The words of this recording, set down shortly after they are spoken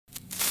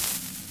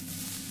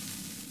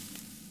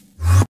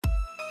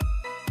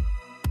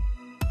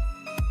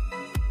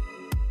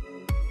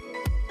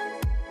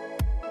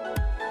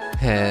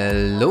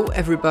Hello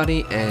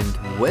everybody and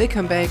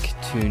welcome back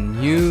to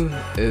new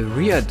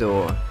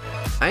Eriador.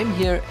 I'm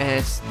here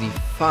at the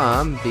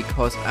farm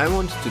because I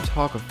wanted to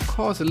talk, of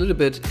course, a little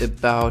bit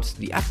about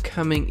the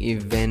upcoming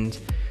event,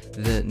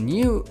 the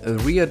new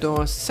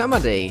Eriador Summer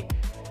Day.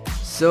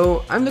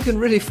 So I'm looking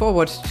really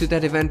forward to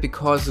that event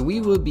because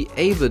we will be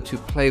able to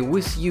play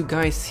with you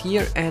guys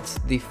here at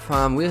the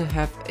farm. We'll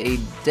have a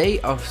day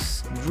of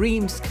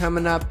streams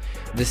coming up.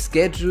 The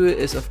schedule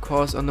is of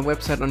course on the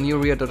website on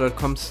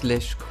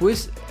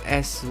youtube.com/quiz,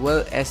 as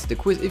well as the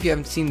quiz. If you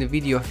haven't seen the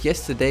video of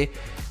yesterday,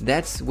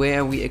 that's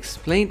where we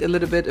explained a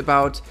little bit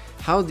about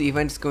how the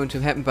event is going to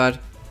happen, but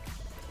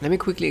let me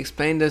quickly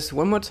explain this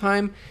one more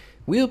time.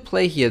 We'll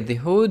play here the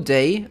whole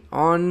day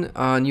on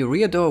New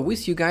Eriador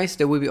with you guys.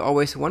 There will be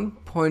always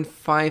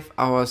 1.5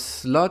 hour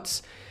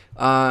slots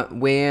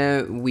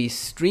where we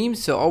stream,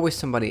 so always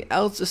somebody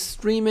else is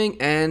streaming,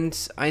 and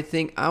I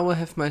think I will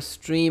have my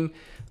stream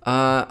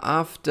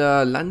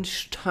after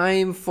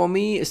lunchtime for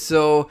me.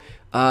 So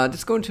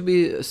that's going to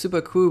be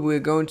super cool. We're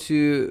going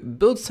to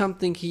build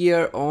something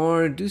here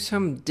or do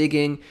some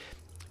digging,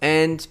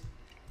 and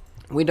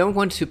we don't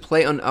want to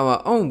play on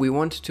our own. We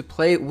want to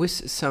play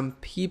with some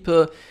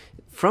people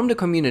from the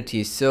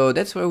community, so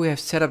that's why we have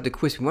set up the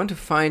quiz. We want to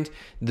find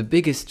the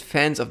biggest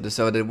fans of the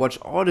server that watch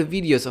all the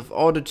videos of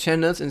all the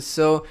channels, and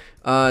so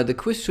the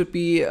quiz should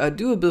be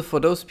doable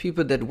for those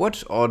people that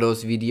watch all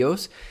those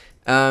videos.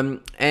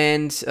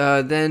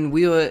 Then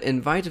we will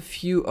invite a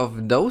few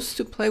of those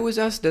to play with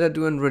us that are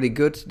doing really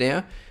good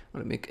there.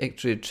 Let me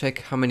actually check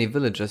how many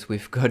villagers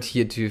we've got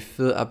here to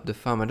fill up the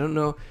farm. I don't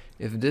know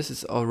if this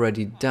is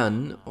already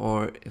done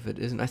or if it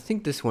isn't. I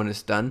think this one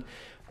is done.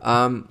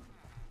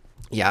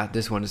 Yeah,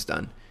 this one is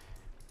done.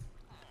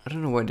 I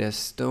don't know why there's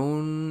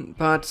stone,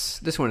 but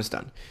this one is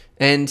done.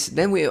 And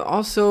then we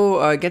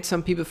also get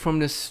some people from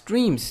the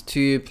streams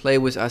to play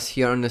with us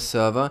here on the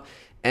server.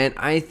 And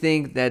I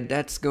think that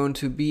that's going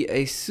to be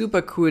a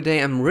super cool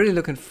day. I'm really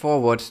looking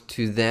forward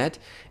to that.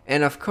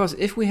 And of course,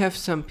 if we have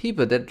some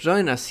people that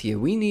join us here,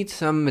 we need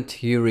some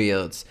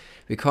materials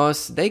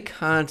because they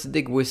can't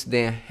dig with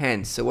their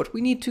hands. So what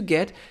we need to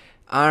get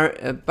are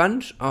a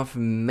bunch of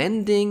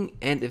mending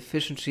and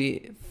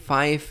efficiency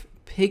 5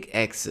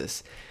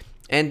 pickaxes.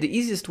 And the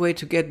easiest way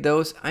to get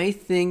those, I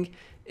think,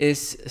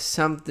 is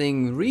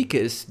something Rika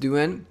is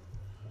doing.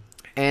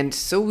 And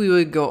so we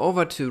will go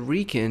over to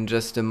Rika in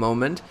just a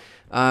moment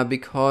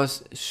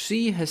because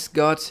she has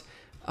got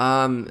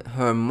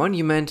her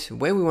monument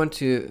where we want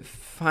to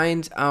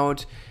find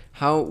out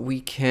how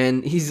we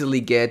can easily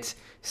get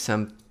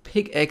some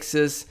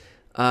pickaxes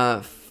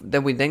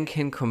that we then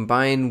can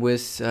combine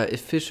with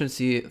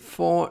efficiency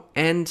 4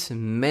 and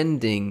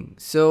mending.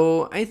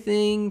 So I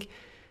think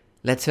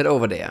let's head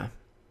over there.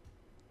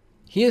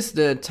 Here's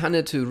the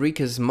tunnel to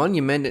Rika's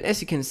monument, and as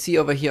you can see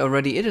over here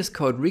already, it is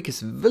called Rika's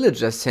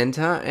Villager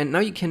Center. And now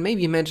you can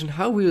maybe imagine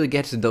how we will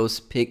get those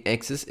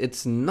pickaxes.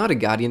 It's not a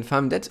guardian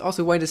farm. That's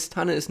also why this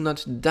tunnel is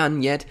not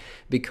done yet,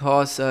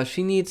 because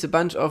she needs a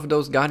bunch of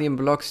those guardian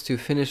blocks to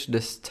finish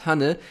this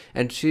tunnel,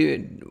 and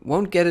she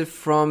won't get it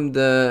from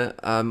the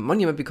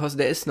monument because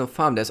there is no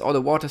farm. There's all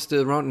the water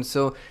still around, and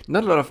so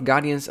not a lot of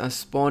guardians are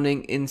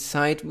spawning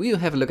inside. We'll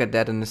have a look at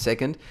that in a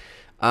second.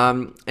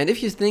 And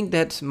if you think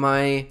that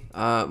my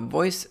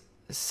voice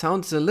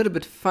sounds a little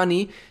bit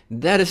funny,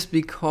 that is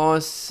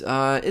because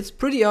it's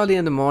pretty early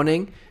in the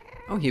morning.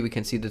 Oh, here we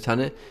can see the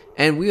tunnel.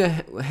 And we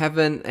were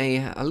having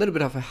a little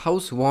bit of a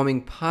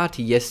housewarming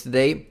party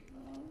yesterday.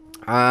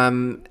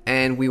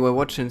 And we were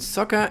watching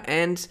soccer,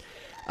 and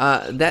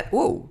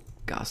whoa,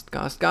 ghast.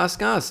 I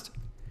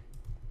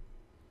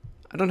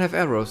don't have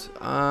arrows.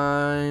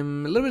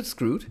 I'm a little bit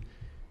screwed.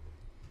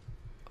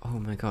 Oh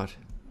my god.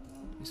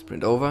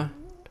 Sprint over.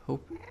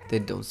 Hope they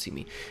don't see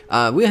me.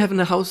 We're having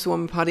a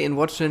housewarming party and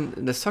watching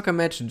the soccer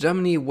match,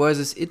 Germany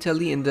versus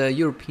Italy in the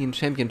European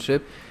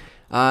Championship.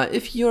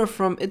 If you're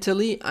from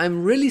Italy,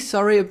 I'm really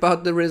sorry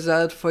about the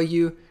result for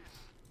you.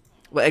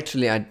 Well,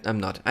 actually, I'm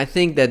not. I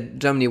think that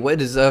Germany well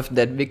deserved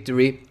that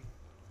victory,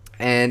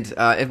 and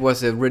it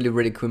was a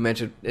really cool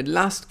match. It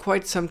lasted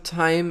quite some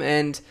time,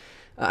 and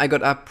I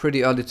got up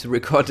pretty early to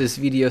record this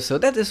video, so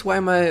that is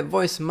why my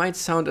voice might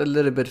sound a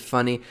little bit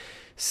funny.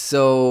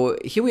 So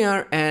here we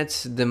are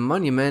at the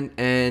monument,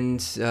 and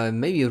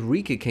maybe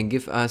Rika can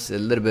give us a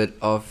little bit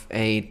of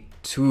a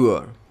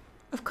tour.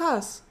 Of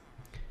course.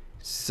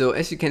 So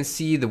as you can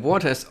see, the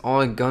water is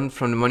all gone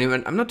from the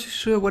monument. I'm not too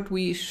sure what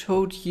we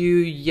showed you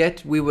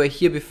yet. We were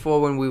here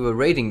before when we were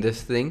raiding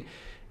this thing,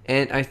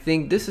 and I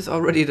think this is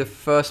already the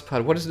first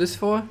part. What is this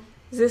for?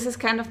 This is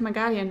kind of my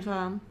guardian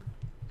farm.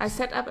 I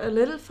set up a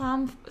little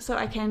farm so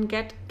I can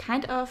get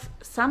kind of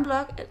some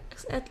block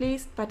at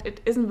least, but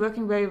it isn't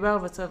working very well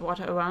with the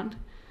water around.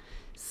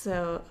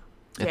 So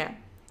yeah,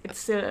 it's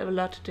still a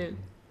lot to do.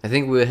 I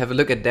think we'll have a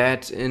look at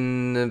that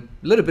in a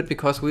little bit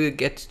because we'll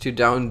get to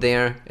down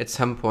there at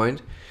some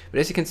point.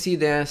 But as you can see,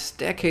 there are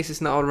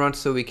staircases now all around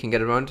so we can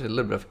get around. A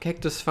little bit of a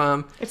cactus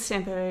farm. It's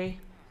temporary.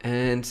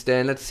 And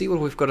then let's see what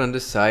we've got on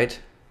this side.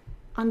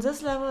 On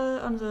this level,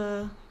 on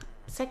the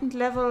second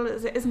level,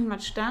 there isn't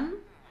much done.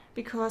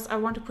 because I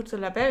want to put the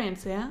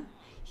librarians there.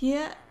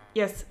 Here,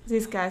 yes,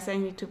 these guys still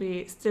need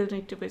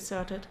to be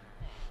sorted.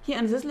 Here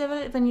on this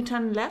level, when you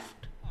turn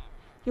left,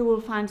 you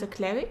will find the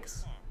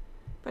clerics.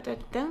 But I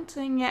don't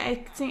think, yeah, I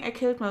think I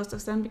killed most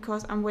of them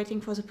because I'm waiting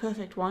for the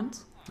perfect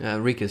ones.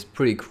 Rick is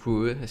pretty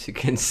cruel, as you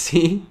can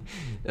see.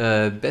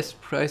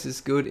 Best price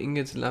is good,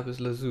 ingots, lapis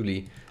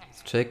lazuli.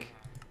 Let's check.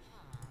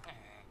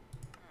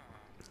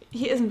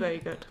 He isn't very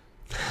good.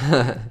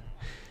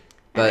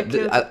 But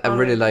I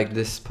really like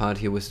this part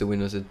here with the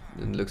windows. It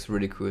looks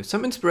really cool.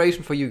 Some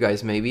inspiration for you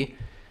guys, maybe.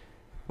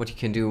 What you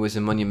can do with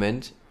a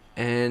monument.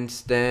 And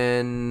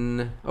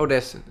then... oh,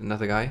 there's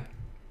another guy.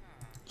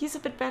 He's a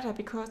bit better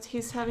because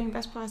he's having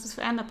best prices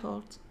for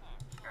enderpearls.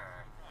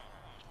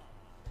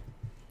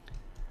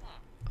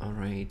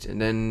 Alright,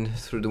 and then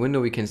through the window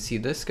we can see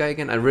this guy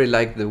again. I really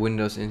like the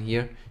windows in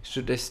here.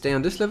 Should I stay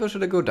on this level or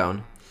should I go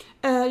down?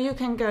 You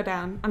can go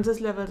down. On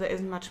this level there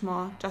isn't much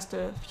more, just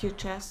a few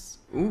chests.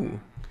 Ooh.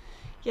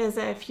 Yes,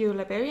 there are a few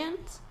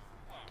librarians.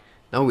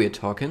 Now we're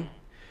talking.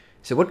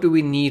 So what do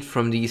we need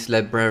from these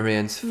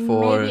librarians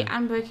for... maybe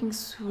Unbreaking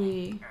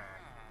 3.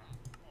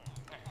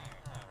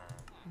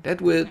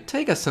 That will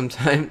take us some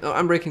time. Oh,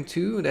 Unbreaking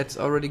 2, that's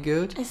already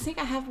good. I think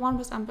I have one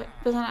with an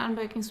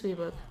Unbreaking 3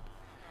 book.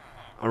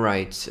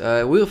 Alright,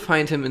 we'll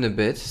find him in a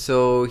bit.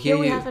 So here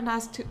we have a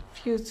nice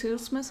few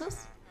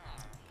toolsmiths.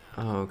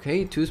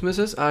 Okay,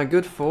 toolsmiths are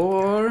good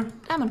for...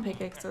 diamond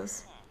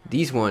pickaxes.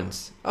 These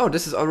ones. Oh,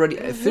 this is already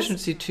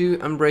Efficiency 2,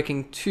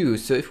 Unbreaking 2.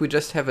 So if we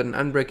just have an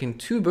Unbreaking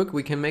 2 book,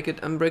 we can make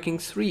it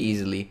Unbreaking 3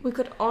 easily. We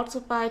could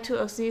also buy 2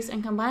 of these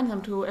and combine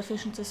them to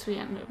Efficiency 3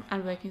 and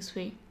Unbreaking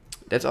 3.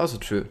 That's also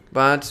true.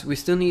 But we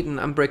still need an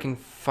Unbreaking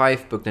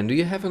 5 book then. Do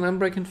you have an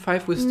Unbreaking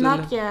 5 with still...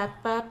 not yet,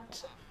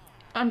 but...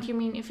 and you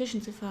mean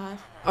Efficiency 5?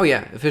 Oh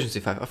yeah, Efficiency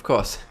 5, of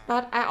course.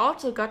 But I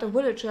also got a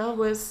villager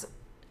with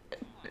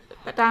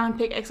diamond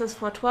pickaxes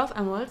for 12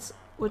 emeralds,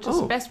 which is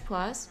the best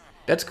price.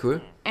 That's cool.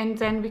 And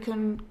then we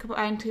can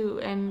combine 2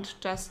 and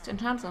just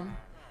enchant them.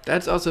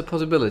 That's also a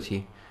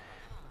possibility.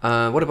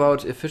 What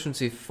about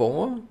Efficiency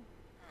 4?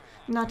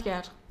 Not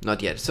yet.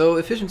 Not yet. So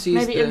Efficiency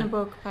is maybe in a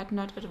book, but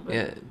not in a book.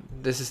 Yeah,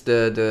 this is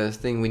the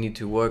thing we need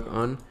to work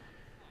on.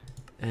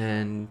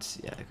 And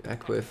yeah,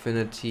 Aqua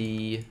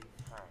Affinity.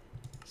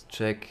 Let's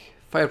check.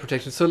 Fire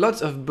Protection. So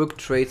lots of book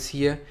traits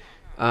here.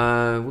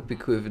 Would be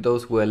cool if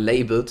those were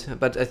labeled,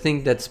 but I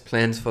think that's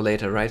plans for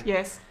later, right?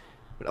 Yes.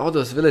 But all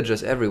those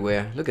villagers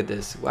everywhere. Look at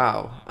this.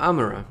 Wow.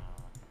 Armorer.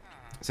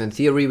 So in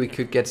theory we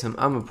could get some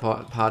armor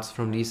parts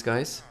from these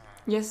guys.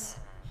 Yes.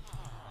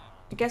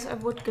 I guess I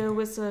would go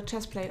with the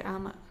chestplate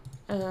armor.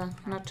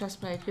 Not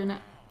chestplate,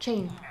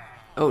 chain.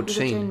 Oh, with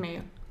chain.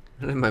 Chainmail.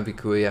 That might be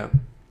cool, yeah.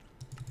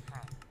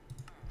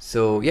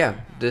 So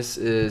yeah, this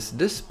is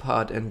this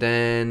part, and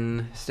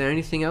then is there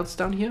anything else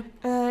down here?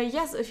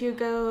 Yes, if you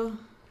go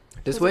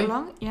this way.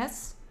 Along,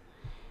 yes.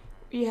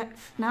 We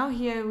have now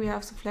here we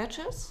have the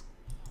fletchers.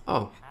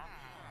 Oh.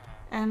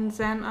 And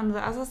then on the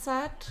other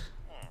side,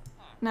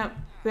 no,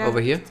 over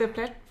here.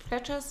 The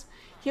fletchers.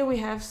 Here we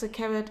have the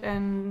carrot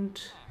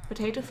and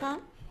potato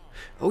farm.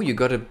 Oh, you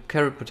got a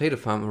carrot potato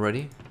farm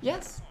already?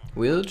 Yes.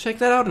 We'll check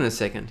that out in a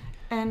second.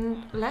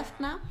 And left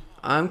now?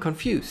 I'm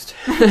confused.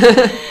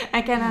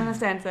 I can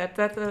understand that.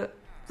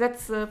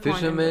 That's the point.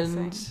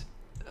 Fishermen.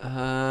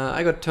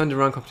 I got turned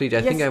around completely.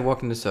 I think I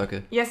walked in a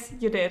circle. Yes,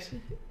 you did.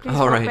 Please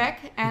All walk right.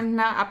 back and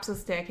now up the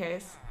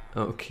staircase.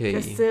 Okay.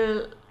 There's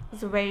still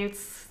the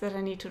rails that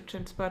I need to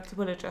transport the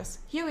villagers.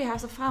 Here we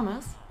have the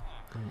farmers.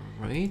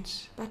 All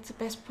right. But the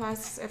best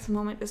price at the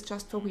moment is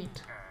just for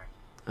wheat.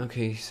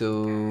 Okay,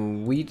 so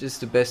wheat is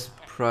the best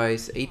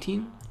price,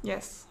 18?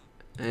 Yes.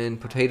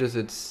 And potatoes,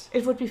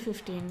 it would be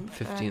 15.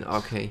 15,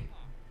 okay.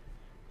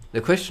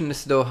 The question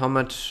is though, how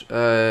much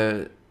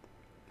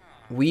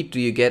wheat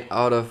do you get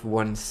out of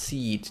one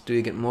seed? Do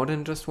you get more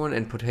than just one?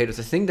 And potatoes,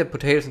 I think that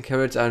potatoes and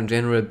carrots are in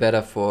general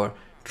better for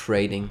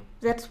trading.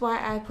 That's why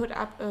I put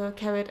up a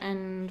carrot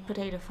and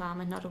potato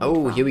farm and not a wheat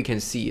farm. Here we can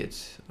see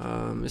it.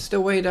 Is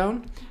there way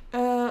down?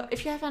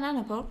 If you have an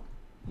apple.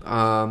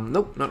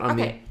 Nope, not on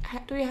me.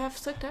 Okay, do you have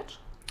strict touch?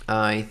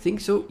 I think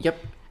so, yep.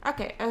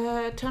 Okay,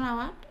 turn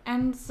around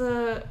and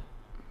the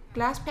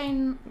glass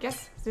pane,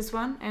 yes, this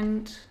one,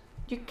 and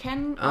you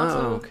can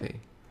also... okay.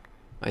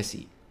 I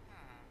see.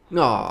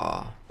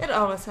 Aww. It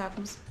always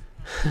happens.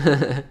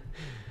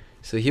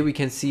 So here we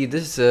can see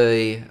this is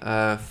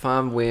a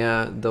farm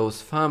where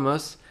those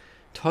farmers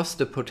toss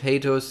the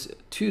potatoes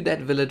to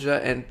that villager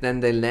and then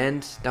they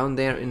land down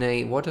there in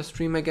a water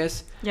stream, I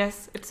guess.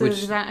 Yes, it's a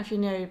design if you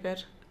know a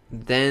bit.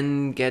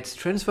 Then gets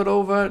transferred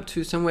over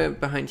to somewhere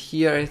behind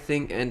here, I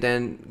think, and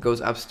then goes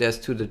upstairs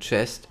to the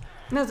chest.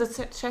 No, the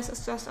chest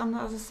is just on the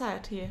other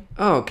side here.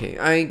 Oh, okay,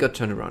 I got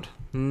turned around.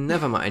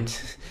 Never mind.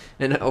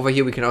 And over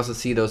here we can also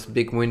see those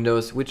big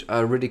windows, which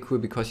are really cool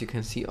because you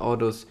can see all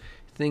those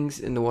things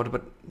in the water,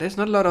 but there's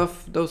not a lot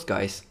of those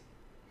guys.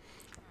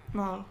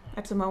 Well,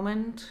 at the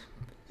moment,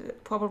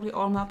 probably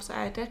all mobs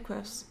are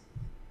deadcrafts.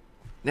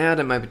 Yeah,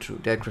 that might be true.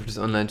 Deadcraft is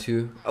online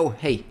too. Oh,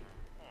 hey.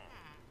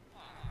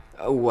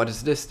 Oh, what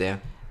is this there?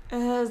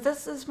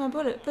 This is my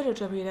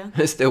villager breeder.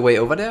 Is there a way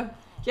over there?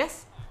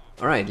 Yes.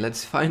 Alright,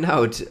 let's find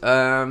out.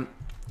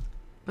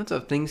 Lots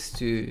of things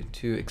to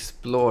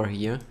explore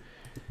here.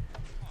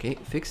 Okay,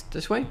 fixed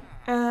this way.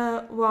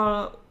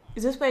 Well,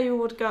 this way you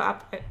would go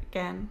up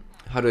again.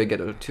 How do I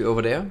get to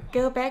over there?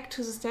 Go back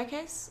to the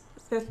staircase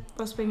that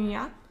was bringing you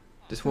up.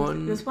 This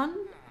one? This one.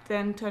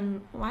 Then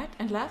turn right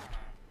and left.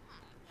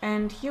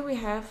 And here we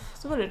have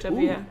the villager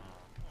breeder.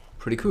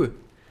 Pretty cool.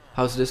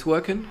 How's this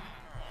working?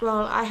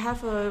 Well, I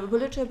have a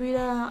villager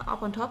breeder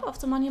up on top of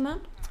the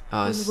monument.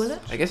 The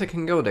village. I guess I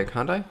can go there,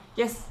 can't I?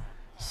 Yes.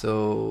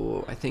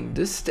 So I think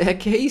this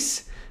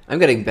staircase. I'm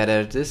getting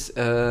better at this.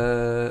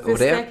 Over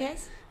there.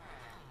 Staircase.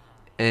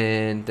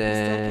 And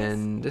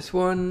then this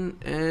one,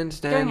 and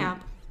then going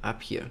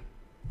up here.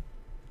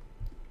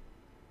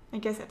 I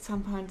guess at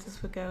some point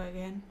this will go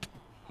again.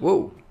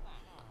 Whoa!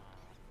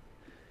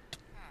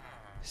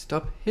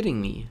 Stop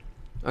hitting me.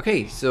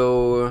 Okay,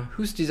 so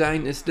whose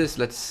design is this?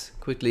 Let's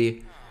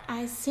quickly.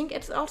 I think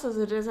it's also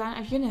the design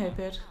of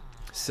Unibit.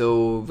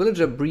 So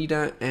villager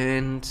breeder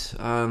and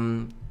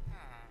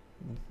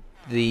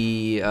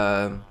the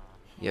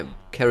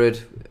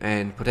carrot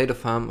and potato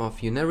farm of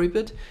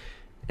Unibit,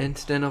 and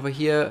then over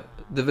here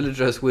the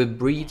villagers will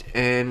breed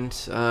and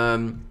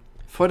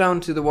fall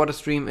down to the water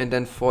stream and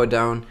then fall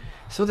down,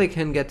 so they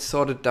can get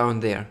sorted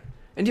down there.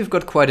 And you've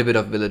got quite a bit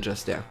of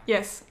villagers there.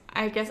 Yes,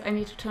 I guess I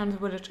need to turn the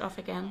village off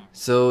again.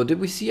 So did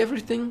we see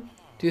everything?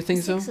 Do you think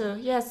I so? think so.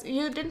 Yes,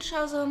 you didn't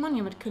show the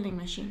monument killing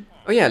machine.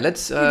 Oh yeah,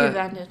 let's You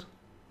designed it.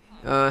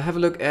 have a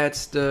look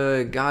at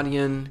the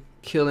guardian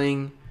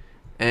killing,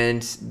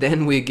 and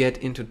then we get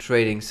into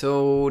trading.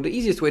 So the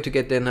easiest way to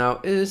get there now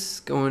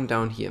is going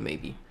down here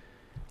maybe.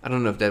 I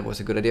don't know if that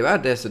was a good idea,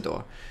 but there's the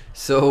door.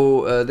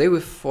 So they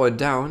will fall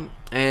down,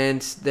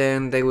 and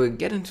then they will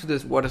get into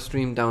this water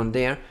stream down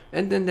there,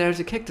 and then there's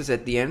a cactus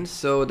at the end,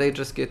 so they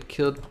just get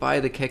killed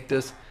by the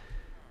cactus.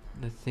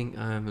 And I think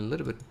I'm a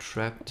little bit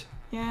trapped.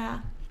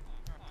 Yeah.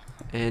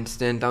 And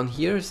then down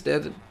here is there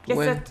the Yes,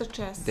 where that's the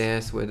chest.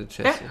 there's where the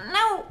chest is.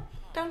 No!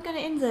 Don't get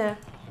in there.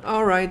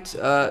 Alright,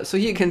 so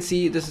here you can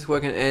see this is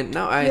working, and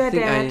now I You're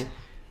think dead.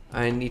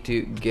 I need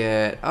to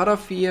get out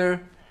of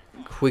here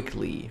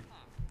quickly.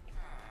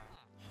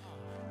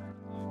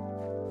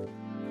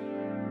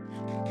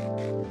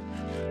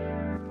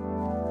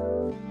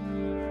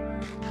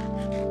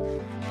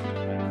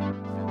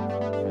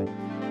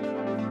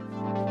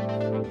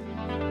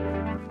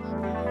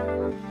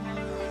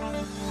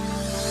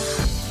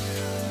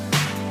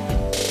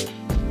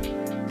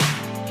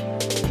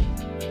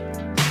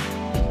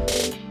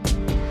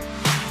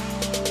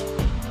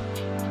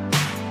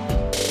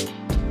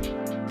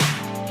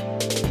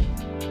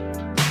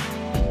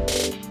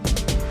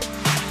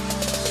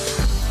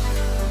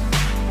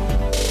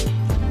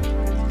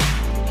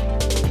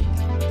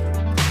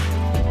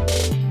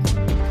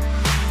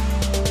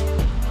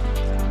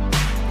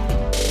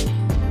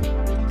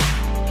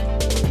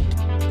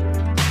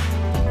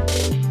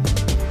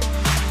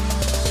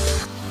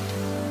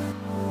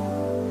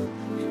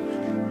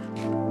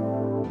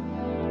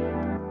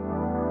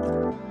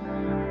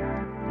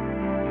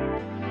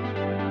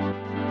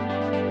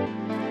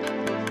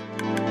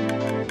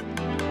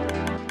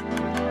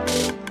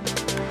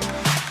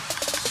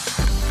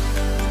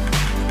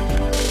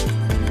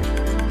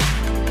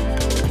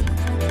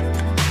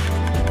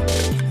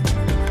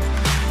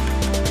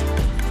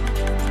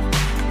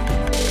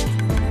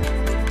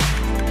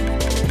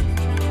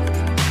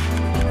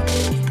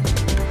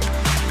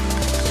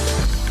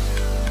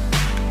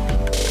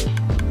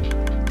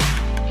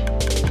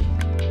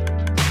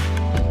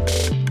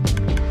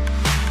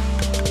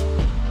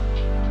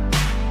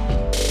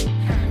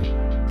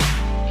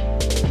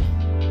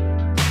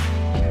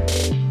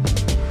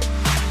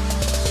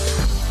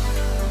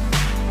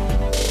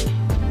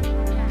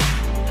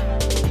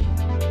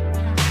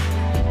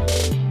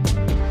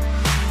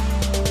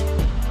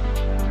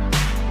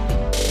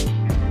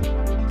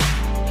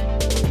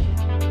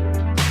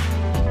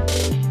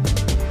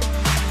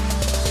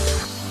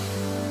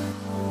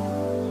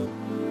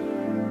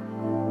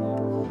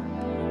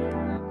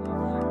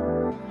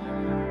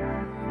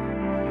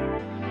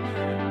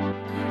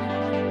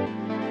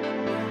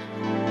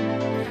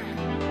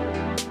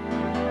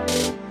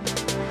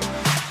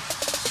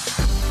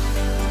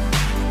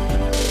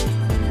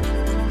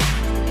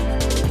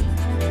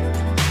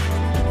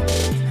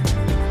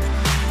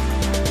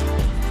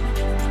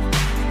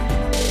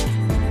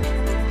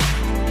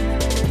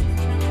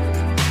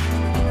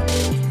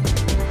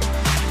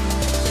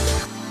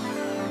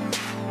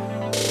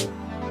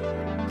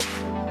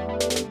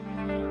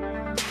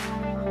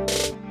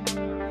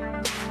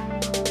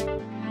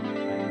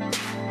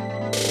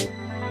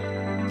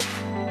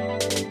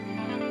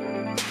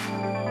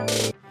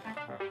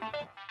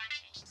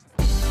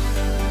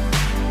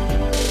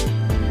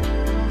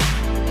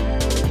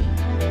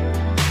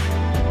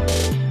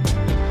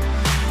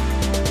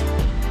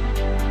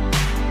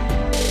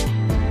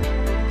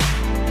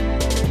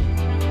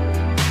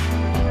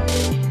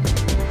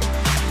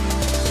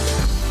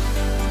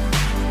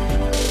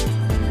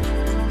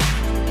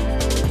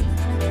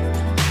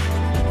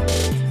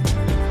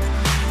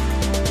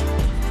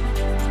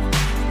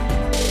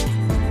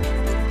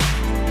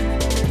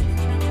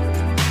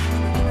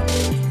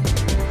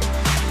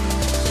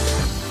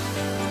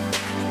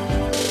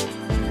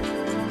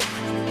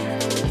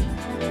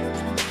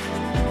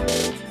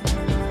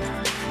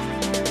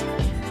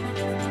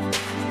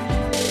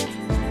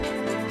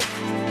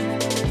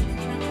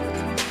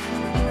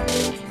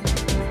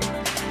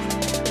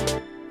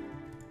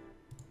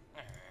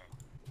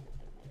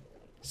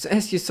 So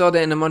as you saw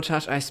there in the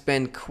montage, I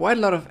spent quite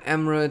a lot of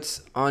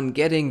emeralds on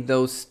getting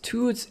those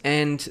tools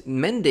and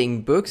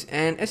mending books,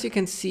 and as you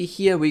can see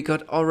here, we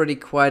got already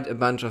quite a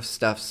bunch of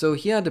stuff. So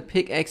here are the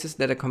pickaxes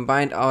that are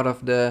combined out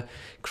of the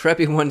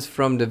crappy ones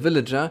from the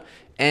villager,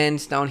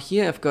 and down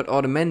here I've got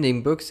all the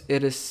mending books.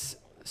 It is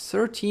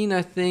 13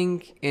 I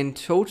think in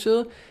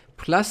total,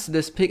 plus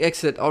this pickaxe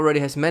that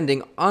already has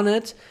mending on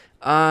it,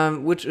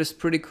 which is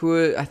pretty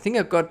cool. I think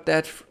I got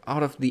that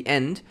out of the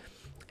end.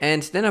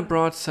 And then I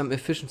brought some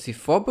efficiency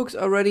 4 books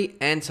already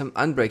and some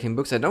unbreaking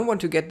books. I don't want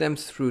to get them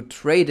through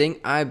trading.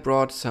 I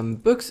brought some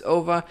books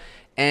over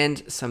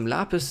and some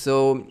lapis.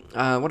 So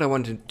what I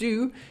want to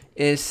do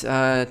is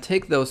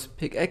take those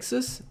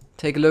pickaxes,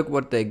 take a look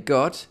what they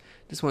got.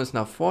 This one is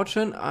now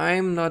fortune.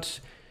 I'm not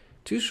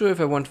too sure if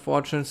I want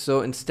fortune,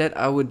 so instead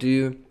I would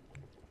do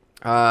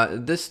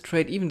this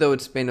trade, even though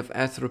it's Bane of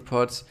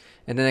Arthropods,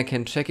 and then I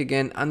can check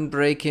again.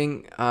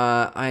 Unbreaking,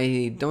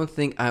 I don't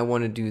think I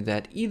want to do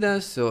that either,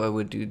 so I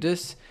would do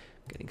this,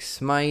 getting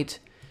smite,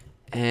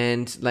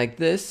 and like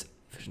this,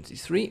 efficiency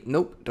 3,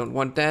 nope, don't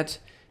want that.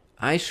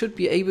 I should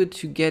be able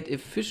to get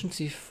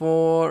efficiency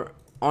 4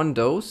 on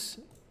those,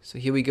 so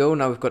here we go.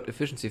 Now we've got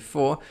efficiency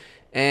 4,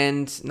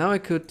 and now I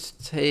could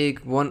take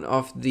one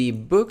of the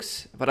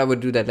books, but I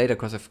would do that later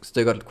because I've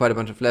still got quite a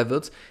bunch of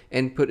levels,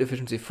 and put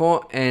efficiency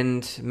 4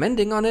 and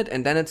mending on it,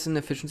 and then it's an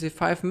efficiency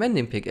 5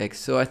 mending pickaxe.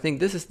 So I think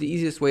this is the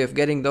easiest way of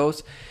getting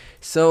those.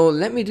 So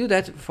let me do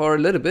that for a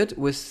little bit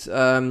with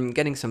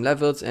getting some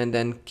levels and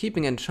then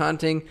keeping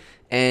enchanting,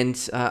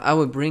 and I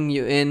will bring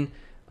you in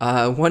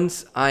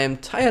once I am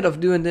tired of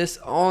doing this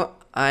or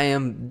I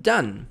am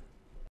done.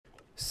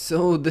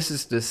 So this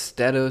is the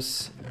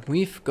status.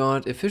 We've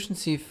got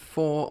efficiency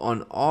 4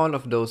 on all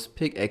of those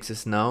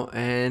pickaxes now,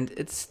 and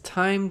it's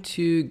time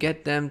to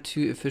get them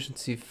to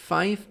efficiency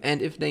 5,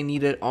 and if they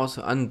need it,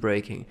 also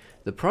unbreaking.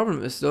 The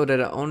problem is though that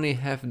I only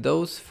have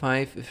those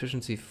 5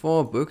 efficiency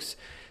 4 books,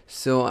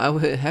 so I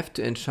will have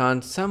to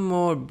enchant some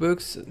more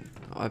books.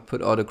 I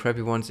put all the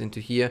crappy ones into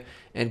here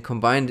and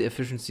combine the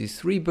efficiency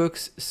 3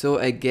 books, so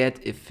I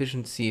get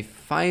efficiency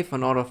 5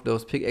 on all of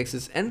those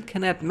pickaxes and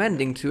can add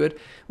mending to it,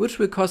 which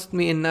will cost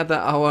me another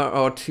hour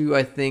or 2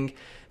 I think.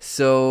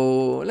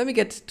 So let me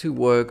get to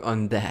work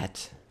on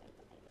that.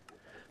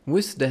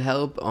 With the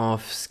help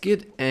of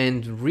Skid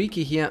and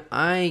Rika here,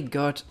 I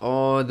got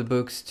all the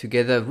books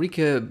together.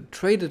 Rika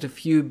traded a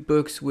few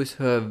books with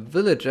her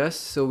villagers,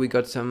 so we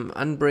got some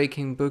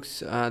unbreaking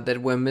books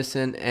that were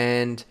missing,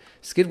 and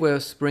Skid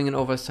was bringing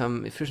over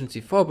some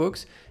efficiency 4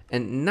 books.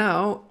 And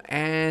now,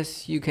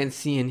 as you can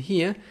see in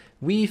here,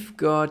 we've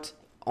got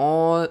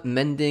all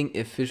mending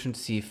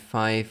efficiency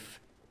 5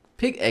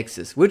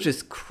 pickaxes, which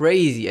is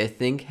crazy, I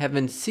think,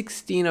 having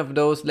 16 of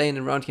those laying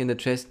around here in the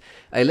chest.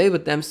 I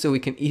labeled them so we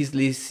can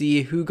easily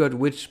see who got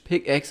which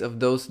pickaxe of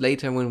those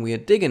later when we are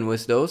digging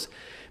with those.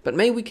 But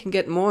maybe we can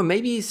get more.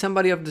 Maybe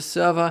somebody of the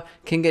server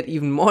can get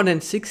even more than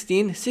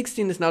 16.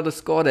 16 is now the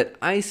score that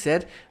I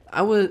set.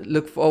 I will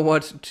look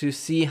forward to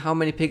see how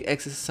many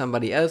pickaxes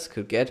somebody else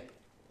could get.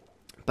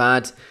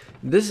 But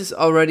this is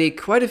already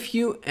quite a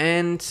few,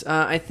 and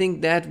I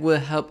think that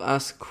will help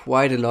us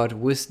quite a lot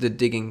with the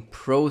digging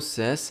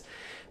process.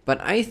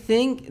 But I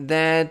think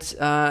that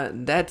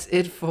that's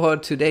it for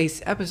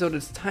today's episode.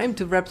 It's time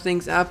to wrap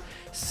things up.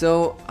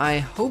 So I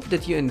hope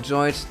that you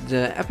enjoyed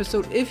the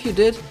episode. If you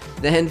did,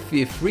 then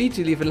feel free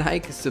to leave a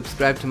like,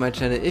 subscribe to my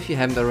channel if you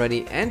haven't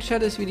already, and share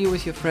this video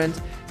with your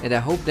friends. And I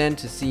hope then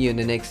to see you in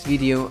the next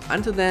video.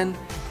 Until then,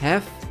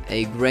 have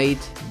a great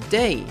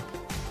day.